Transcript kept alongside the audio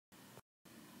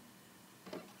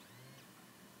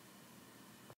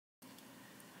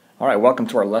Alright, welcome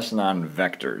to our lesson on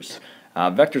vectors.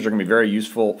 Vectors are going to be very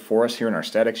useful for us here in our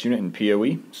statics unit in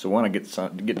POE, so we want to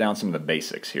get down some of the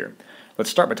basics here. Let's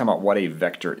start by talking about what a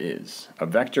vector is. A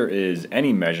vector is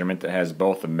any measurement that has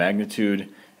both a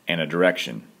magnitude and a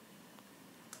direction.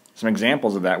 Some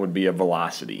examples of that would be a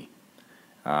velocity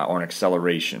or an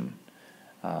acceleration.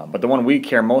 But the one we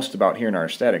care most about here in our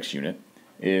statics unit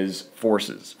is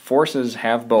forces. Forces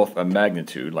have both a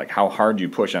magnitude, like how hard you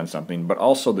push on something, but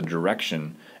also the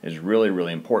direction is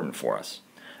really important for us.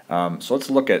 So let's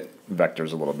look at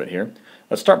vectors a little bit here.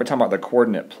 Let's start by talking about the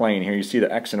coordinate plane here. You see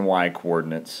the x and y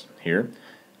coordinates here.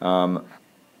 To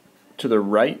the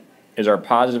right is our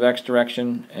positive x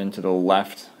direction, and to the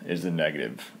left is the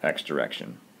negative x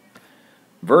direction.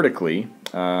 Vertically,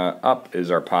 up is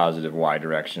our positive y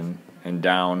direction, and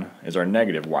down is our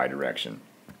negative y direction.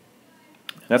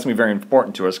 That's going to be very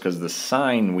important to us because the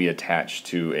sign we attach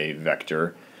to a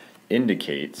vector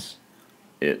indicates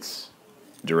its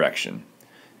direction.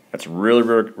 That's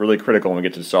really critical when we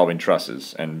get to solving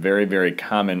trusses, and very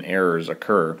common errors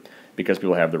occur because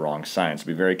people have the wrong sign, so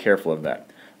be very careful of that.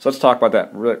 So let's talk about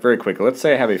that very quickly. Let's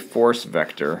say I have a force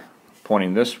vector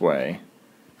pointing this way,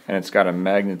 and it's got a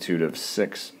magnitude of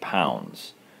 6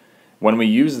 pounds. When we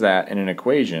use that in an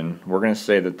equation, we're going to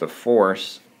say that the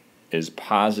force is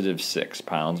positive 6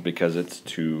 pounds because it's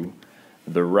to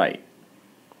the right.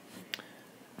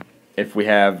 If we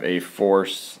have a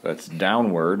force that's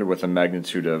downward with a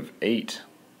magnitude of 8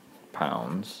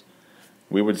 pounds,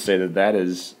 we would say that that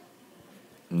is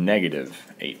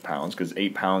negative 8 pounds because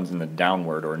 8 pounds in the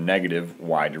downward or negative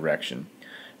y direction.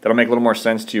 That'll make a little more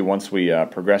sense to you once we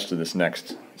progress to this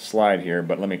next slide here,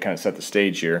 but let me kind of set the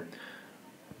stage here.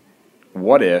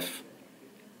 What if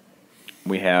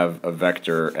we have a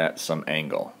vector at some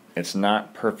angle? It's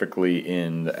not perfectly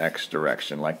in the x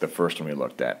direction like the first one we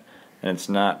looked at, and it's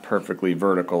not perfectly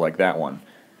vertical like that one.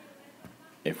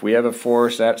 If we have a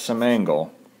force at some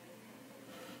angle,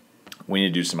 we need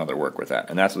to do some other work with that,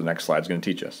 and that's what the next slide is going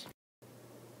to teach us.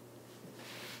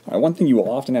 All right, one thing you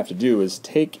will often have to do is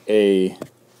take a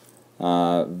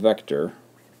vector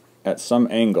at some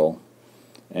angle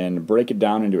and break it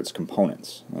down into its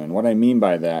components. And what I mean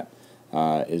by that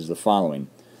is the following.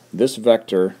 This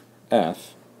vector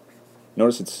f,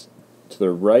 notice it's to the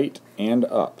right and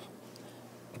up.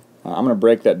 I'm going to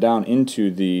break that down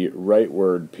into the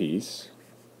rightward piece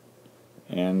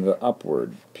and the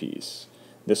upward piece.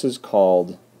 This is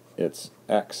called its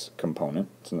x component.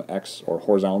 It's in the x or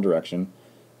horizontal direction,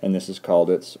 and this is called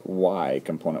its y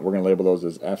component. We're going to label those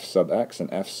as f sub x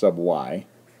and f sub y.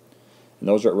 And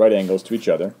those are at right angles to each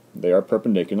other. They are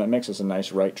perpendicular. That makes us a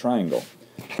nice right triangle.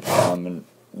 And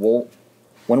when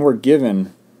we're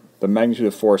given the magnitude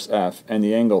of force F and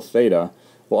the angle theta,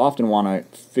 we'll often want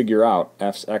to figure out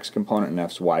F's x component and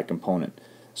F's y component.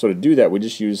 So to do that, we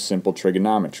just use simple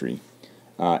trigonometry.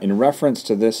 In reference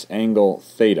to this angle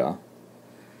theta,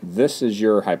 this is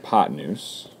your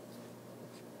hypotenuse.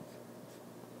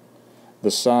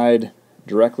 The side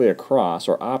directly across,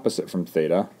 or opposite from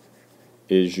theta,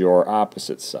 is your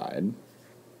opposite side.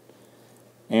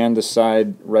 And the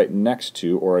side right next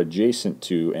to or adjacent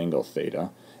to angle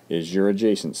theta is your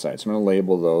adjacent side. So I'm going to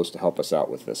label those to help us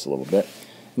out with this a little bit.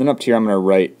 And then up here I'm going to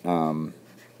write,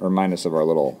 remind us of our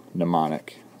little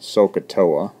mnemonic,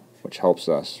 SOHCAHTOA, which helps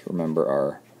us remember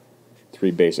our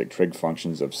three basic trig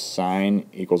functions of sine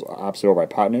equals opposite over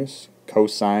hypotenuse,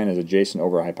 cosine is adjacent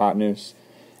over hypotenuse,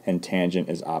 and tangent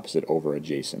is opposite over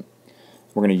adjacent.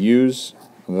 We're going to use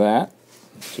that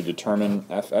to determine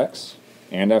fx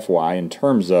and fy in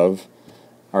terms of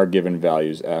our given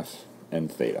values f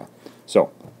and theta.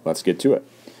 So let's get to it.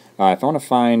 If I want to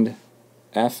find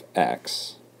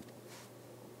fx,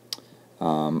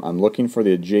 I'm looking for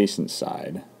the adjacent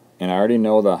side, and I already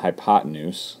know the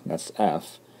hypotenuse, that's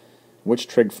f. Which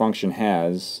trig function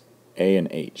has a and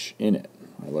h in it?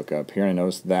 I look up here and I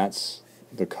notice that's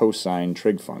the cosine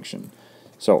trig function.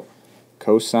 So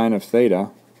cosine of theta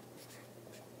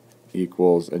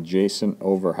equals adjacent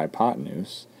over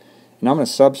hypotenuse. And I'm going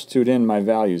to substitute in my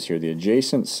values here. The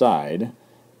adjacent side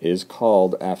is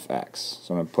called fx.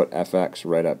 So I'm going to put fx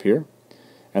right up here.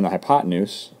 And the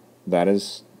hypotenuse, that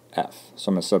is f.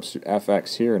 So I'm going to substitute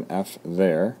fx here and f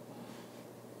there.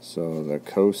 So the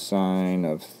cosine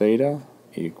of theta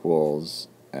equals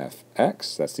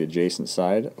fx, that's the adjacent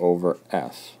side, over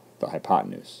f, the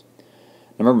hypotenuse.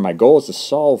 Now remember, my goal is to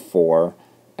solve for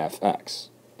fx.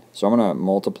 So I'm going to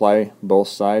multiply both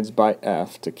sides by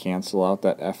f to cancel out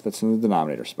that f that's in the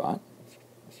denominator spot.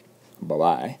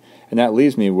 Bye-bye. And that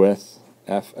leaves me with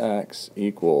fx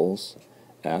equals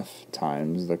f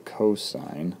times the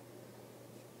cosine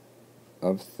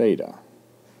of theta.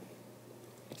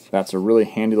 That's a really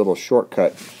handy little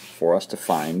shortcut for us to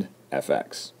find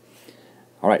fx.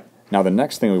 Alright, now the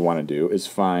next thing we want to do is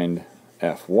find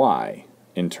fy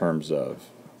in terms of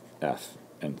f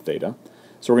and theta.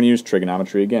 So we're going to use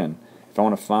trigonometry again. If I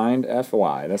want to find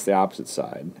fy, that's the opposite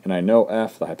side, and I know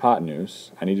f, the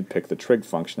hypotenuse, I need to pick the trig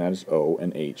function that has o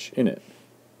and h in it.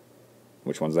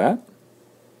 Which one's that?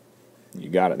 You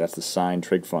got it, that's the sine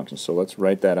trig function. So let's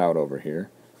write that out over here.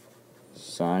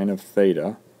 Sine of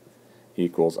theta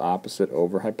equals opposite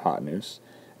over hypotenuse.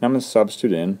 And I'm going to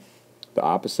substitute in, the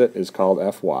opposite is called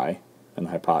fy, and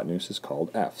the hypotenuse is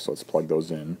called f. So let's plug those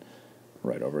in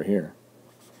right over here.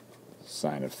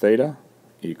 Sine of theta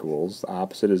equals, the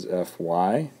opposite is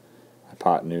fy,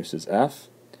 hypotenuse is f.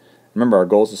 Remember, our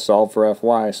goal is to solve for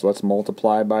fy, so let's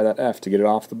multiply by that f to get it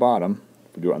off the bottom.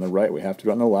 If we do it on the right, we have to do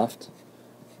it on the left.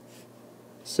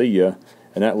 See ya.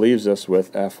 And that leaves us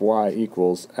with fy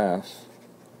equals f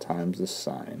times the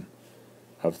sine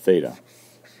of theta.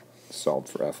 Solved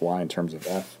for fy in terms of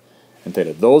f and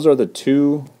theta. Those are the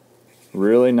two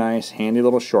really nice, handy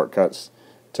little shortcuts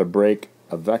to break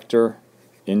a vector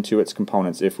into its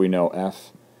components if we know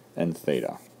f and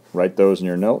theta. Write those in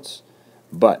your notes,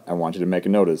 but I want you to make a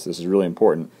note of this. This is really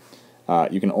important.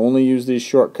 You can only use these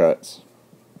shortcuts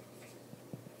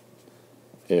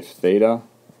if theta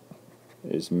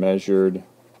is measured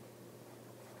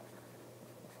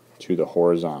to the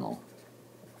horizontal,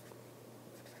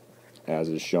 as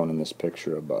is shown in this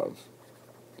picture above.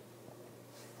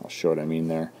 I'll show what I mean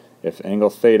there. If angle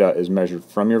theta is measured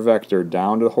from your vector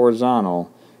down to the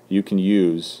horizontal, you can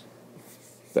use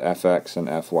the fx and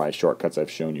fy shortcuts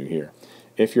I've shown you here.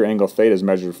 If your angle theta is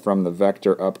measured from the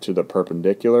vector up to the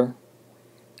perpendicular,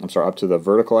 up to the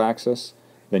vertical axis,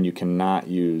 then you cannot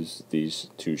use these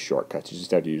two shortcuts. You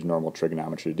just have to use normal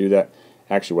trigonometry to do that.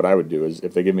 Actually, what I would do is,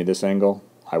 if they give me this angle,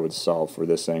 I would solve for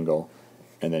this angle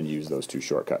and then use those two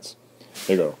shortcuts.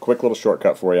 There you go. Quick little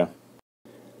shortcut for you.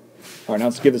 Alright, now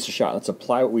let's give this a shot. Let's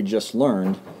apply what we just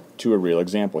learned to a real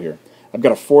example here. I've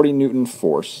got a 40 Newton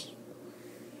force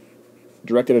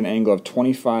directed at an angle of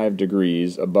 25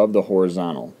 degrees above the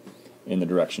horizontal in the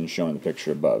direction shown in the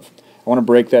picture above. I want to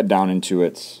break that down into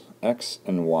its x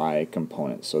and y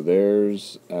components. So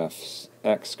there's f's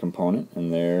x component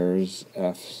and there's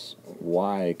f's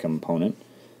y component.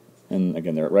 And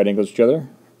again, they're at right angles to each other.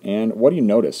 And what do you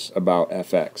notice about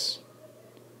fx?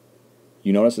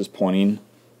 You notice it's pointing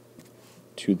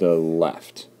to the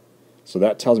left. So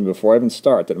that tells me before I even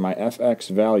start that my fx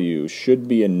value should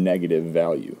be a negative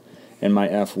value. And my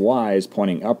fy is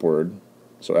pointing upward,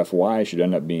 so fy should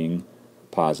end up being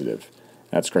positive.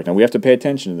 That's correct. Now we have to pay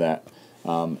attention to that.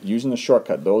 Using the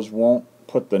shortcut, those won't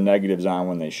put the negatives on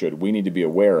when they should. We need to be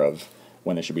aware of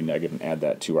when they should be negative and add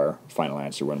that to our final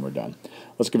answer when we're done.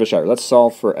 Let's give it a shot. Let's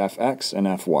solve for fx and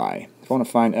fy. If I want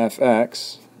to find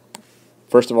fx,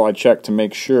 first of all I check to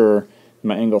make sure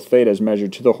my angle theta is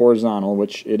measured to the horizontal,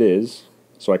 which it is,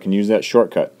 so I can use that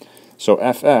shortcut. So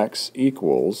fx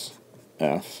equals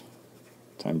f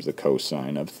times the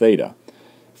cosine of theta.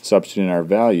 Substituting our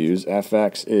values,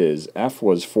 fx is, f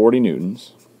was 40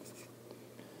 newtons,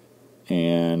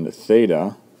 and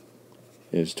theta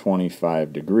is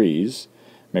 25 degrees.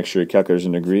 Make sure your calculator's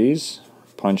in degrees,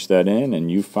 punch that in,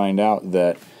 and you find out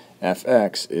that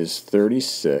fx is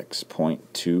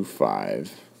 36.25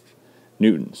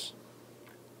 newtons.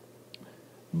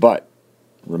 But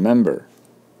remember,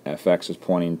 fx is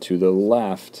pointing to the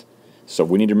left, so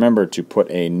we need to remember to put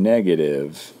a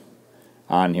negative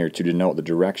on here to denote the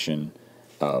direction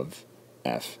of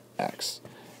fx.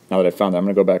 Now that I've found that, I'm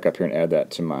going to go back up here and add that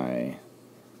to my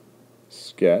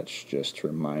sketch just to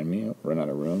remind me. Oh, run out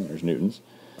of room. There's newtons.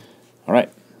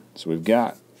 Alright, so we've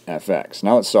got fx.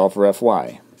 Now let's solve for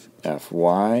fy.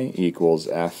 Fy equals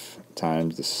f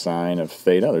times the sine of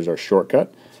theta. There's our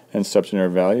shortcut. And substitute our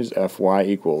values. Fy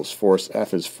equals, force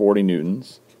F is 40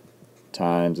 newtons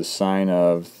times the sine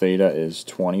of theta is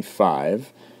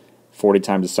 25. 40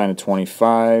 times the sine of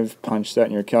 25, punch that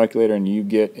in your calculator and you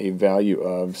get a value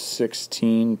of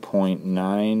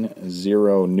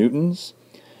 16.90 newtons.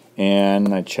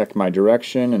 And I check my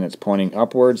direction and it's pointing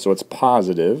upward, so it's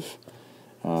positive.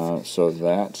 So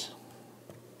that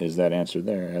is that answer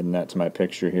there. Adding that to my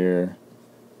picture here,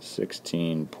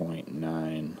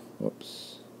 16.9,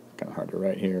 whoops, kind of hard to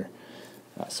write here,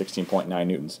 16.9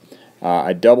 newtons.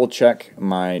 I double check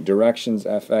my directions.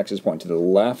 Fx is pointing to the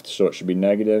left, so it should be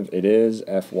negative. It is.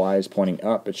 Fy is pointing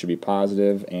up, it should be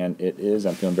positive, and it is.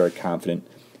 I'm feeling very confident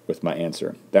with my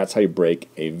answer. That's how you break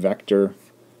a vector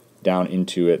down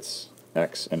into its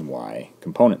x and y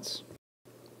components.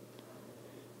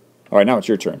 Alright, now it's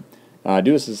your turn.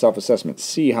 Do this as a self-assessment.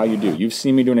 See how you do. You've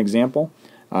seen me do an example.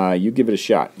 you give it a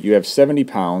shot. You have 70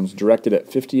 pounds directed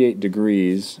at 58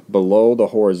 degrees below the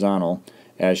horizontal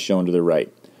as shown to the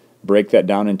right. Break that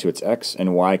down into its X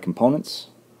and Y components.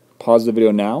 Pause the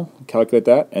video now, calculate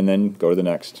that, and then go to the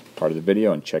next part of the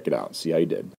video and check it out. See how you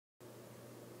did.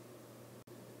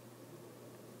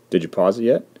 Did you pause it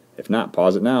yet? If not,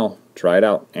 pause it now. Try it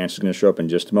out. Answer's going to show up in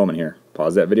just a moment here.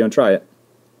 Pause that video and try it.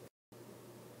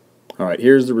 Alright,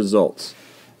 here's the results.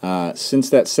 Since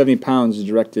that 70 pounds is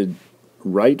directed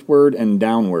rightward and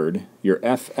downward, your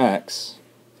Fx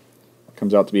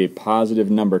comes out to be a positive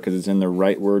number because it's in the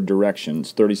rightward direction.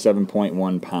 It's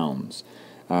 37.1 pounds.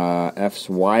 F's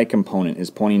Y component is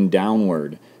pointing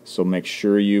downward, so make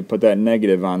sure you put that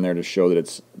negative on there to show that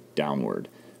it's downward.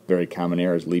 Very common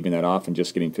error is leaving that off and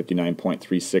just getting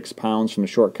 59.36 pounds from the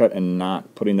shortcut and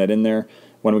not putting that in there.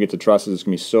 When we get to trusses, it's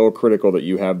going to be so critical that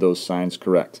you have those signs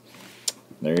correct.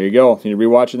 There you go. If you need to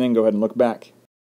rewatch anything, go ahead and look back.